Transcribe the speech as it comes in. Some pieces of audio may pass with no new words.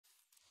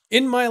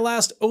In my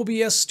last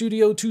OBS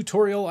Studio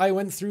tutorial, I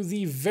went through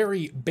the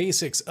very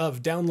basics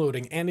of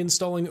downloading and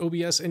installing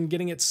OBS and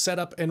getting it set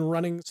up and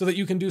running so that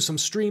you can do some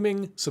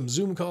streaming, some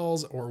Zoom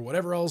calls, or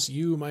whatever else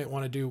you might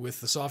want to do with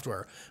the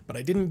software. But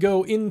I didn't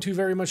go into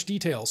very much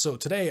detail, so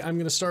today I'm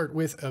going to start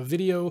with a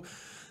video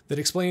that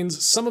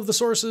explains some of the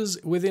sources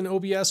within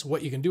OBS,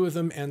 what you can do with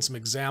them, and some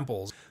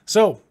examples.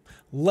 So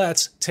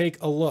let's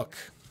take a look.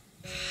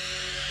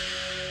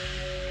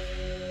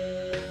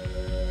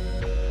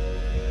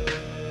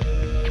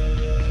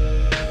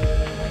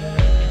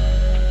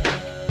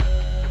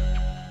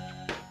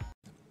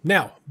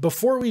 Now,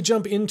 before we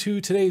jump into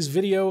today's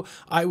video,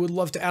 I would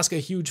love to ask a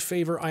huge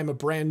favor. I'm a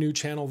brand new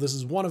channel. This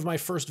is one of my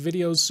first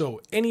videos,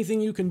 so anything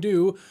you can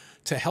do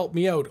to help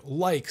me out,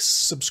 like,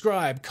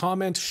 subscribe,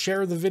 comment,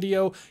 share the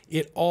video,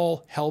 it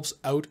all helps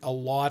out a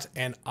lot,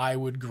 and I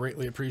would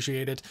greatly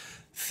appreciate it.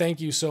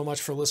 Thank you so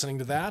much for listening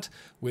to that.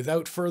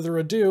 Without further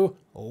ado,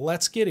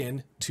 let's get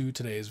into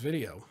today's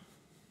video.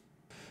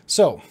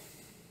 So,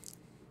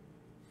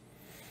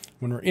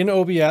 when we're in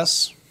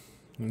OBS,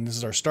 and this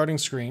is our starting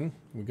screen,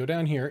 we go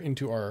down here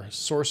into our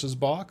sources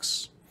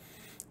box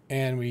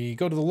and we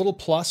go to the little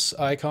plus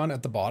icon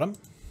at the bottom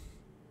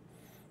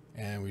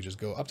and we just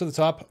go up to the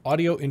top,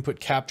 audio input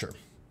capture.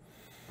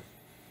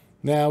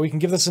 Now we can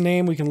give this a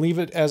name, we can leave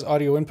it as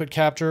audio input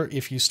capture.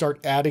 If you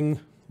start adding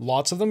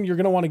lots of them, you're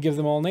going to want to give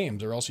them all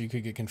names, or else you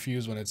could get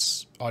confused when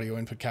it's audio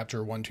input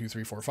capture 1, 2,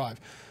 3, 4, 5.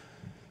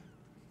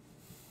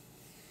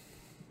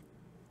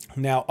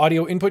 Now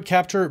audio input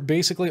capture,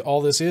 basically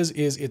all this is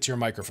it's your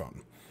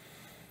microphone.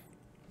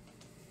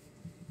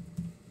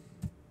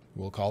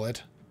 We'll call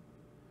it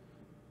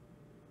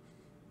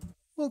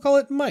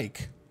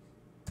Mike.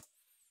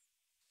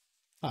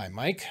 Hi,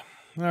 Mike.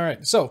 All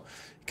right, so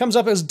it comes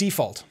up as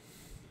default.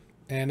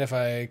 And if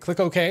I click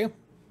OK,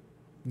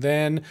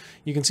 then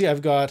you can see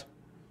I've got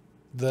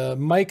the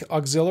mic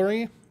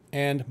auxiliary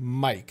and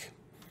mic.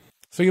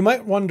 So you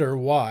might wonder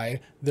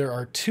why there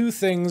are two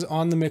things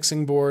on the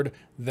mixing board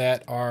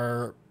that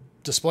are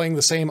displaying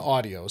the same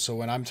audio. So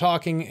when I'm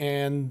talking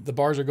and the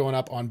bars are going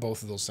up on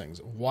both of those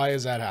things, why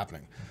is that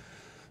happening?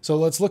 So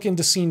let's look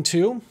into scene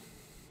 2,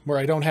 where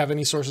I don't have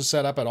any sources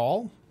set up at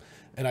all,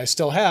 and I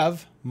still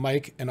have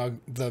mic and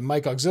the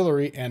mic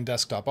auxiliary and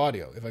desktop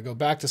audio. If I go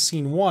back to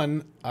scene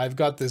 1, I've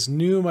got this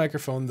new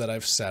microphone that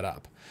I've set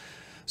up.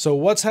 So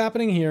what's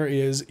happening here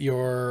is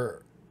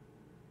your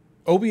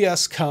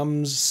OBS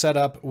comes set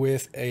up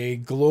with a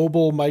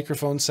global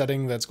microphone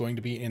setting that's going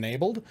to be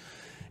enabled,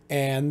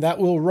 and that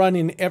will run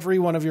in every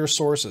one of your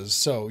sources.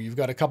 So you've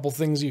got a couple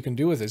things you can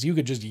do with this. You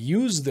could just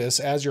use this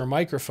as your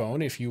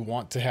microphone if you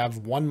want to have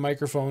one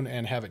microphone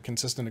and have it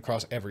consistent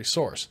across every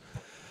source.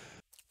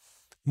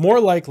 More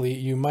likely,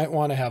 you might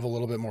want to have a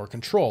little bit more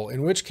control,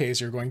 in which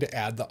case you're going to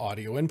add the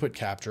audio input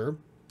capture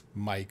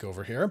mic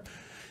over here.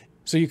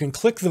 So you can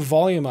click the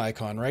volume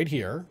icon right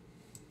here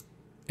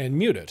and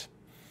mute it.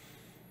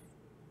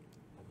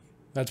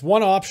 That's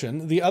one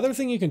option. The other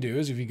thing you can do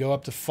is if you go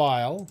up to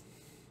File,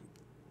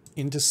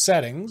 into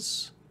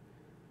Settings,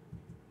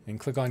 and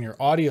click on your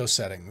audio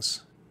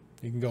settings.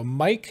 You can go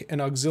mic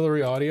and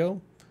auxiliary audio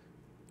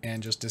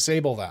and just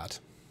disable that.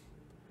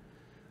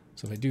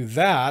 So if I do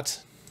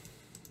that,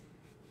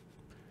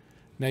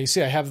 now you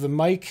see I have the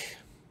mic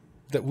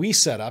that we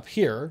set up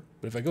here,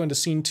 but if I go into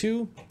scene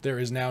 2, there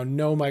is now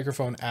no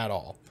microphone at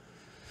all.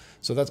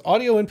 So that's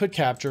audio input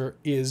capture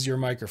is your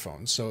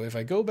microphone. So if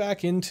I go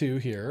back into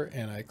here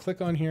and I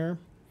click on here,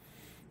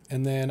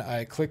 and then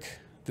I click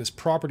this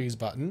properties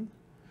button,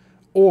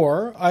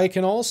 or I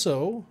can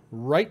also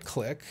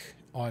right-click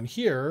on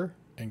here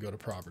and go to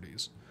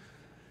Properties.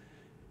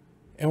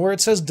 And where it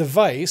says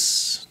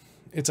Device,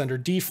 it's under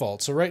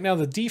Default. So right now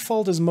the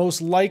default is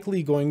most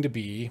likely going to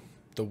be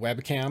the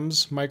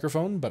webcam's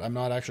microphone, but I'm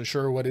not actually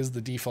sure what is the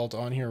default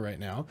on here right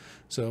now.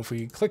 So if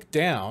we click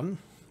down,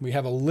 we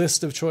have a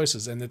list of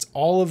choices, and it's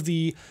all of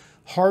the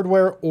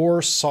hardware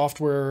or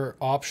software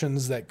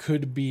options that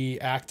could be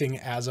acting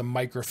as a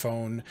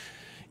microphone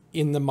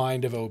in the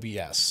mind of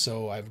OBS.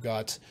 So I've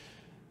got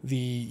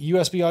the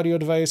USB audio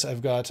device,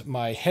 I've got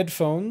my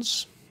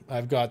headphones,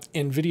 I've got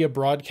NVIDIA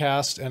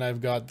broadcast, and I've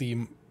got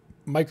the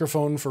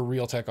microphone for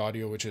Realtek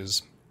audio, which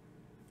is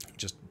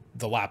just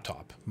the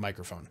laptop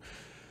microphone.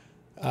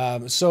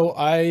 So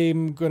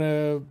I'm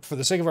gonna, for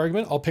the sake of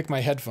argument, I'll pick my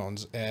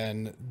headphones,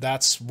 and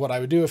that's what I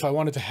would do if I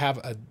wanted to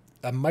have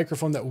a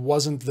microphone that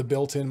wasn't the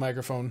built-in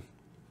microphone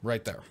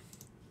right there.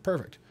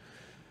 Perfect.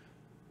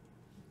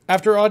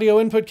 After audio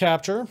input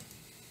capture,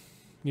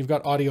 you've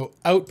got audio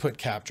output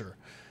capture.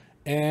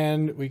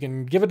 And we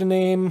can give it a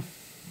name.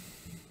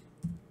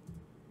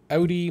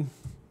 Audi.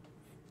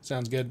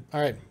 Sounds good.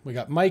 All right, we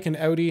got mic and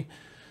Audi.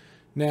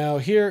 Now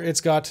here it's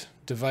got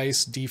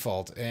device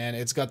default, and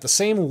it's got the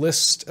same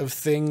list of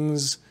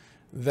things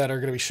that are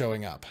going to be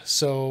showing up.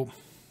 So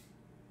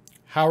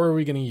how are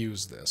we going to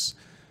use this?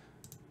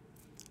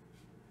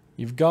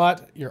 You've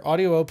got your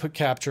audio output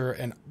capture,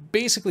 and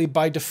basically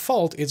by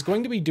default, it's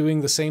going to be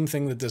doing the same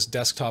thing that this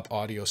desktop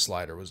audio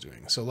slider was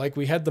doing. So like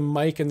we had the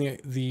mic and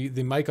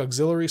the mic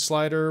auxiliary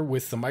slider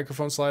with the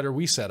microphone slider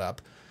we set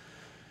up.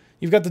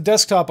 You've got the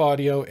desktop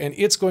audio, and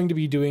it's going to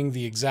be doing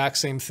the exact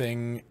same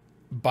thing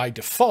by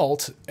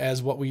default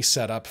as what we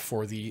set up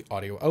for the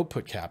audio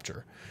output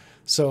capture.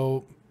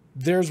 So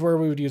there's where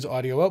we would use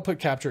audio output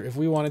capture if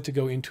we wanted to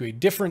go into a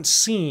different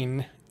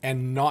scene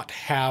and not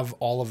have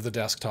all of the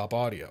desktop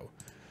audio.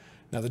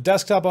 Now the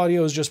desktop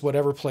audio is just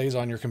whatever plays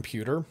on your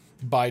computer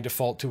by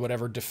default to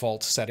whatever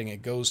default setting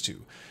it goes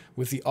to.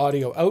 With the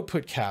audio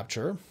output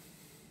capture,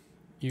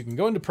 you can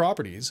go into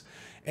properties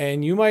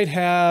and you might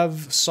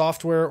have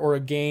software or a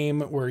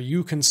game where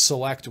you can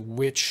select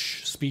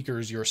which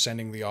speakers you're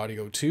sending the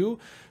audio to.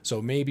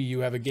 So maybe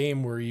you have a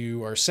game where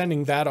you are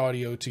sending that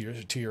audio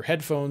to your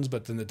headphones,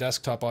 but then the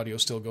desktop audio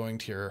is still going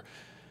to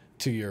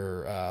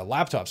your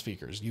laptop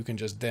speakers. You can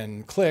just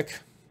then click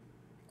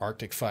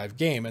Arctic 5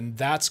 game, and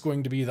that's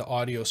going to be the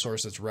audio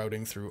source that's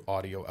routing through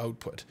audio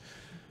output.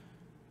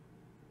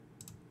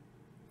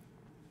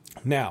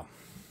 Now,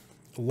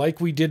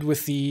 like we did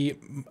with the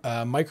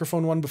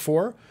microphone one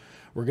before,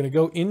 we're going to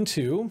go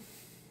into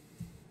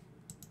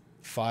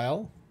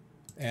File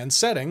and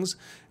Settings.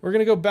 We're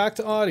going to go back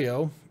to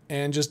Audio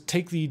and just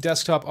take the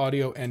desktop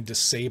audio and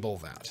disable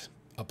that.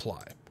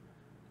 Apply.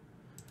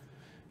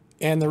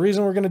 And the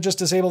reason we're going to just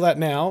disable that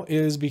now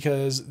is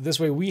because this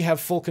way we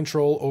have full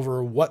control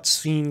over what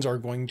scenes are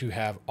going to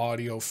have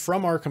audio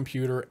from our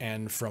computer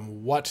and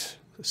from what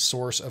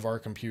source of our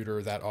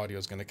computer that audio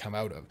is going to come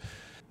out of.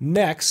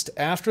 Next,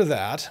 after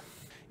that,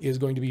 is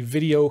going to be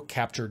video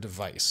capture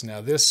device.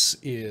 Now this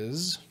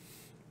is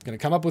going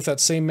to come up with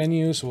that same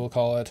menu, so we'll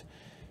call it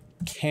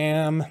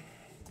cam,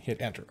 hit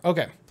enter.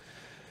 Okay.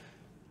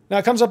 Now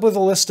it comes up with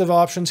a list of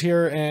options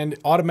here, and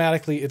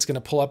automatically it's going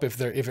to pull up if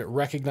it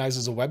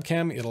recognizes a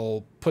webcam,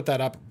 it'll put that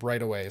up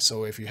right away.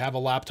 So if you have a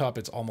laptop,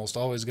 it's almost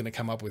always going to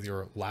come up with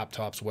your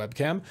laptop's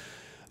webcam,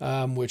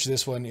 which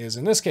this one is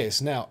in this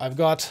case. Now I've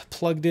got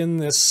plugged in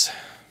this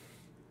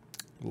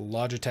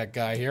Logitech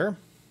guy here,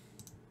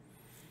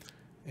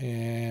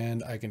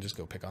 and I can just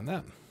go pick on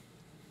that.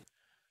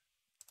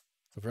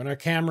 If we're in our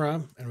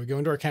camera and we go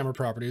into our camera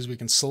properties, we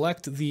can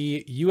select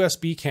the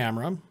USB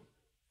camera,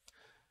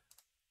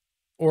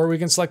 or we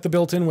can select the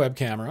built-in web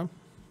camera,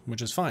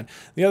 which is fine.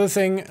 The other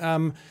thing,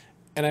 and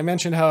I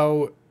mentioned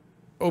how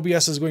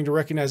OBS is going to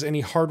recognize any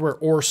hardware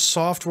or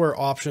software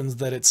options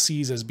that it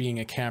sees as being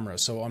a camera.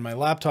 So on my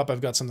laptop,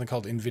 I've got something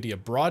called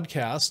NVIDIA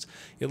Broadcast.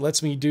 It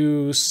lets me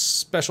do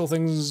special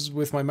things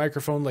with my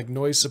microphone, like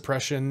noise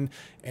suppression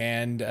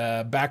and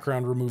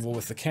background removal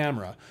with the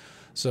camera.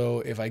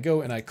 So if I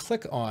go and I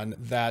click on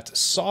that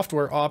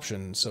software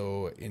option,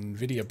 so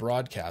NVIDIA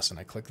Broadcast, and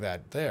I click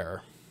that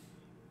there,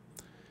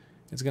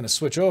 it's going to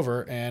switch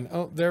over, and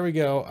oh, there we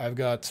go. I've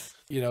got,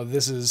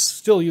 this is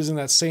still using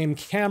that same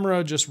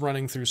camera, just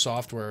running through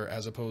software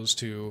as opposed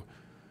to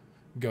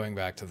going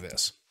back to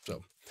this.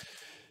 So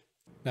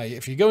now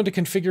if you go into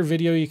configure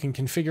video, you can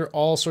configure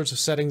all sorts of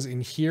settings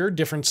in here.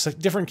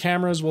 Different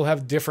cameras will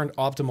have different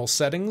optimal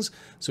settings,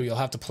 so you'll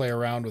have to play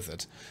around with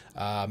it.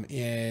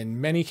 In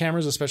many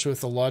cameras, especially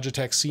with the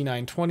Logitech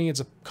C920, it's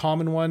a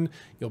common one.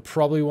 You'll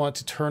probably want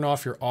to turn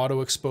off your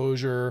auto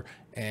exposure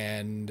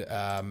and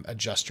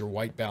adjust your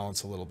white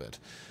balance a little bit.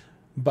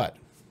 But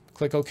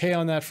click OK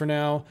on that for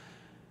now.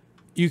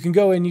 You can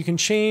go and you can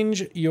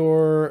change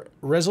your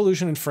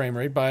resolution and frame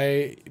rate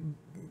by,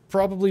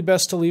 probably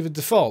best to leave it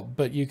default,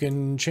 but you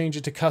can change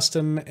it to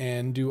custom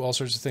and do all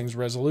sorts of things.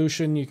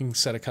 Resolution, you can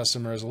set a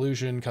custom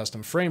resolution,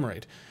 custom frame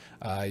rate.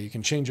 You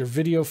can change your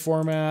video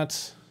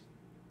format.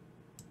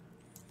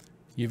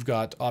 You've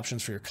got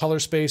options for your color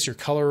space, your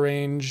color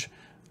range.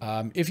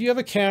 If you have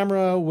a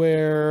camera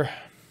where...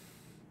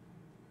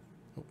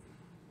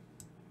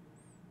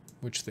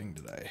 Which thing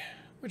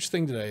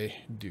did I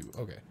do?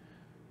 Okay.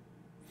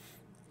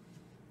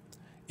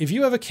 If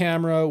you have a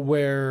camera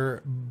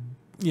where,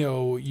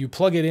 you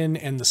plug it in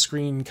and the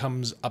screen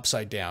comes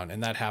upside down,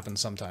 and that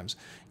happens sometimes,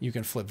 you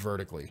can flip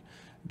vertically,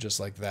 just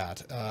like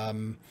that.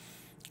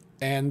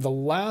 And the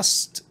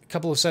last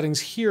couple of settings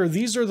here,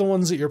 these are the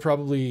ones that you're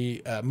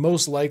probably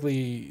most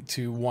likely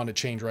to want to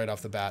change right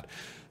off the bat.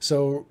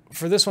 So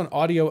for this one,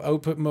 audio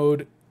output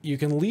mode, you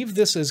can leave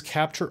this as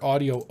capture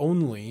audio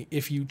only.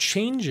 If you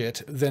change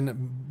it, then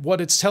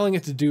what it's telling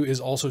it to do is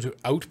also to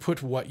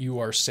output what you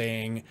are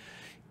saying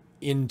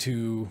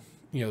into,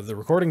 the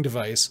recording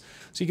device.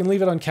 So you can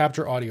leave it on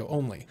capture audio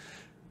only.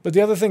 But the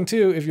other thing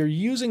too, if you're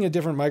using a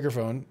different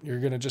microphone, you're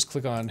going to just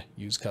click on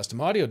use custom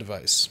audio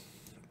device.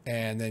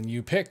 And then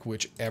you pick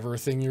whichever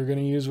thing you're going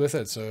to use with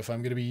it. So if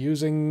I'm going to be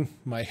using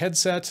my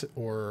headset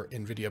or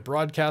NVIDIA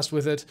Broadcast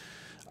with it,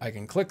 I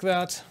can click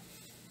that.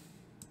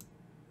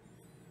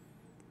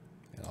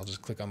 I'll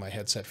just click on my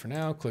headset for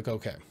now, click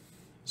OK.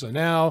 So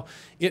now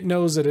it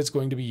knows that it's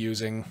going to be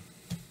using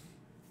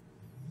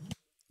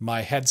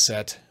my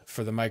headset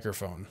for the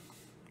microphone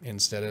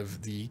instead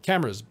of the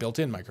camera's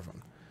built-in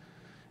microphone.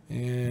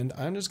 And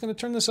I'm just going to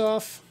turn this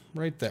off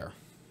right there.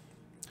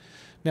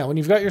 Now, when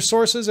you've got your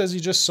sources, as you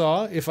just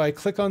saw, if I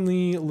click on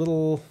the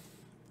little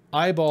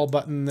eyeball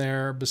button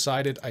there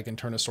beside it, I can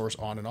turn a source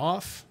on and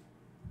off.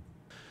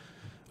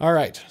 All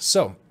right,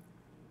 so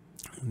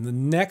The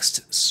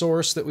next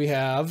source that we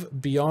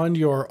have beyond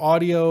your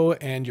audio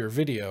and your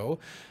video,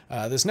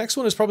 this next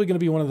one is probably going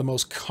to be one of the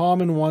most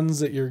common ones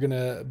that you're going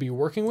to be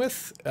working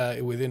with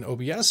within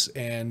OBS,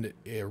 and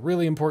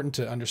really important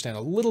to understand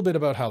a little bit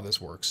about how this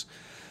works.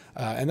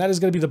 And that is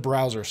going to be the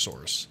browser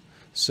source.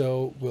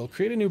 So we'll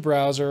create a new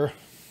browser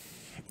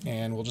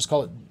and we'll just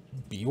call it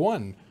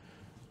B1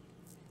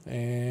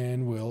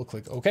 and we'll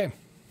click OK.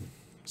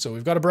 So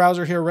we've got a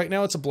browser here. Right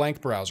now it's a blank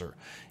browser.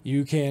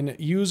 You can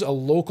use a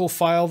local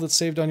file that's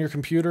saved on your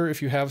computer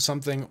if you have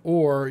something,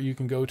 or you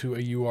can go to a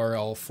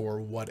URL for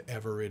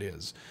whatever it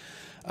is.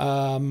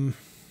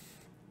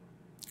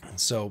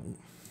 So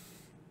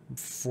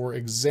for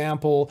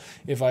example,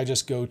 if I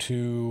just go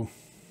to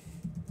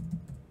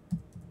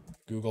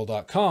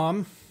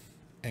google.com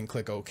and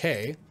click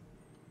OK,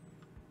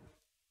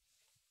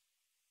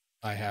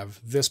 I have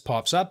this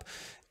pops up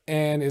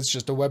and it's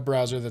just a web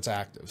browser that's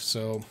active.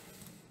 So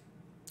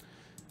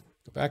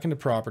go back into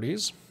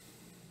properties.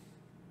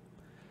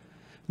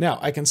 Now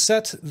I can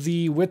set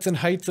the width and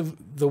height of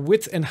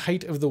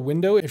the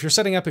window. If you're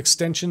setting up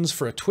extensions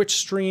for a Twitch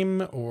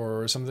stream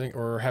or something,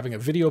 or having a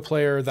video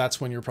player, that's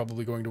when you're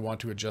probably going to want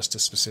to adjust to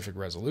specific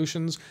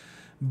resolutions.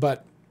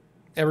 But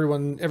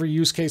every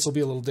use case will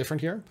be a little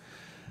different here.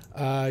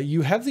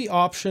 You have the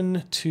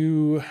option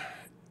to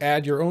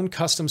add your own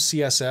custom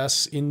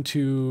CSS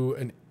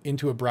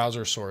into a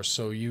browser source.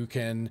 So you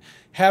can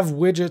have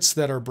widgets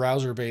that are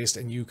browser based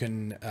and you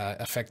can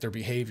affect their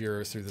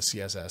behavior through the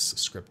CSS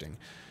scripting.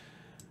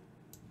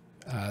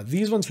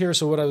 These ones here,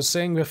 so what I was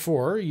saying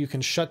before, you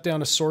can shut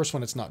down a source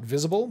when it's not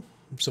visible,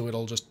 so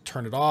it'll just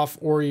turn it off,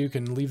 or you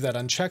can leave that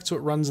unchecked so it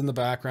runs in the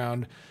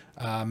background.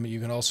 You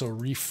can also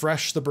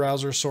refresh the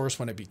browser source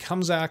when it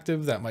becomes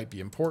active. That might be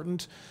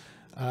important.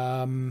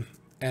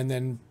 And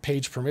then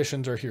page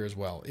permissions are here as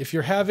well. If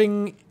you're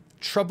having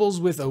troubles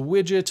with a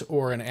widget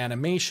or an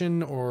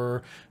animation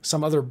or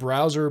some other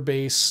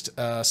browser-based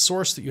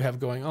source that you have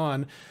going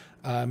on,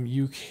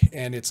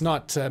 and it's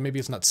not maybe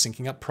it's not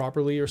syncing up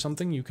properly or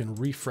something, you can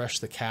refresh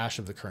the cache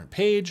of the current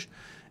page,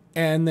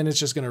 and then it's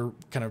just going to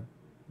kind of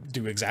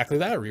do exactly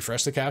that,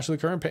 refresh the cache of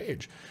the current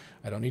page.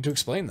 I don't need to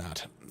explain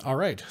that. All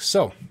right,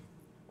 so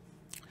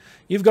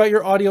you've got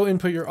your audio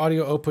input, your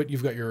audio output,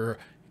 you've got your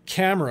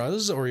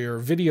cameras or your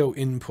video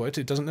input.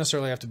 It doesn't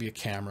necessarily have to be a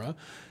camera.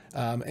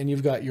 And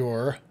you've got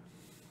your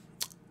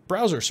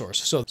browser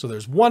source. So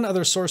there's one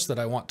other source that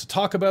I want to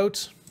talk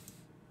about,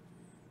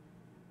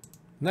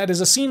 and that is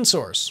a scene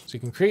source. So you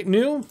can create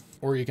new,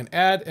 or you can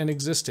add an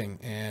existing,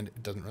 and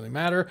it doesn't really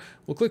matter.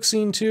 We'll click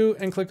scene 2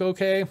 and click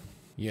OK.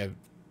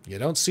 You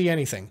don't see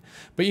anything,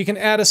 but you can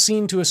add a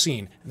scene to a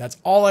scene. And that's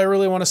all I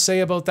really want to say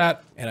about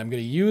that. And I'm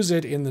going to use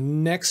it in the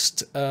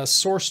next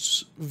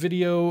source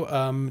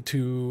video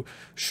to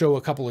show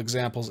a couple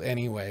examples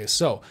anyway.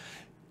 So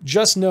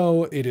just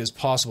know it is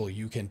possible.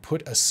 You can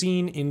put a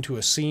scene into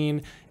a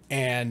scene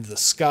and the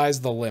sky's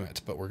the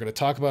limit. But we're going to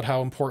talk about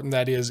how important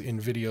that is in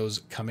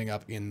videos coming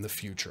up in the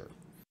future.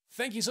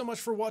 Thank you so much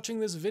for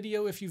watching this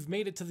video. If you've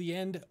made it to the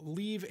end,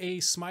 leave a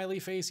smiley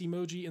face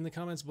emoji in the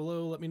comments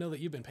below. Let me know that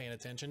you've been paying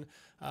attention.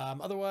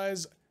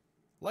 Otherwise,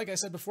 like I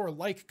said before,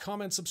 like,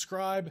 comment,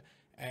 subscribe,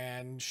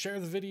 and share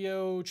the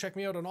video. Check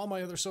me out on all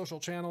my other social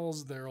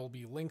channels. There will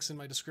be links in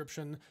my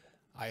description.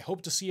 I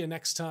hope to see you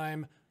next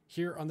time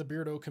here on the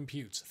Beardo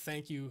Computes.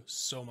 Thank you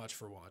so much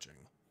for watching.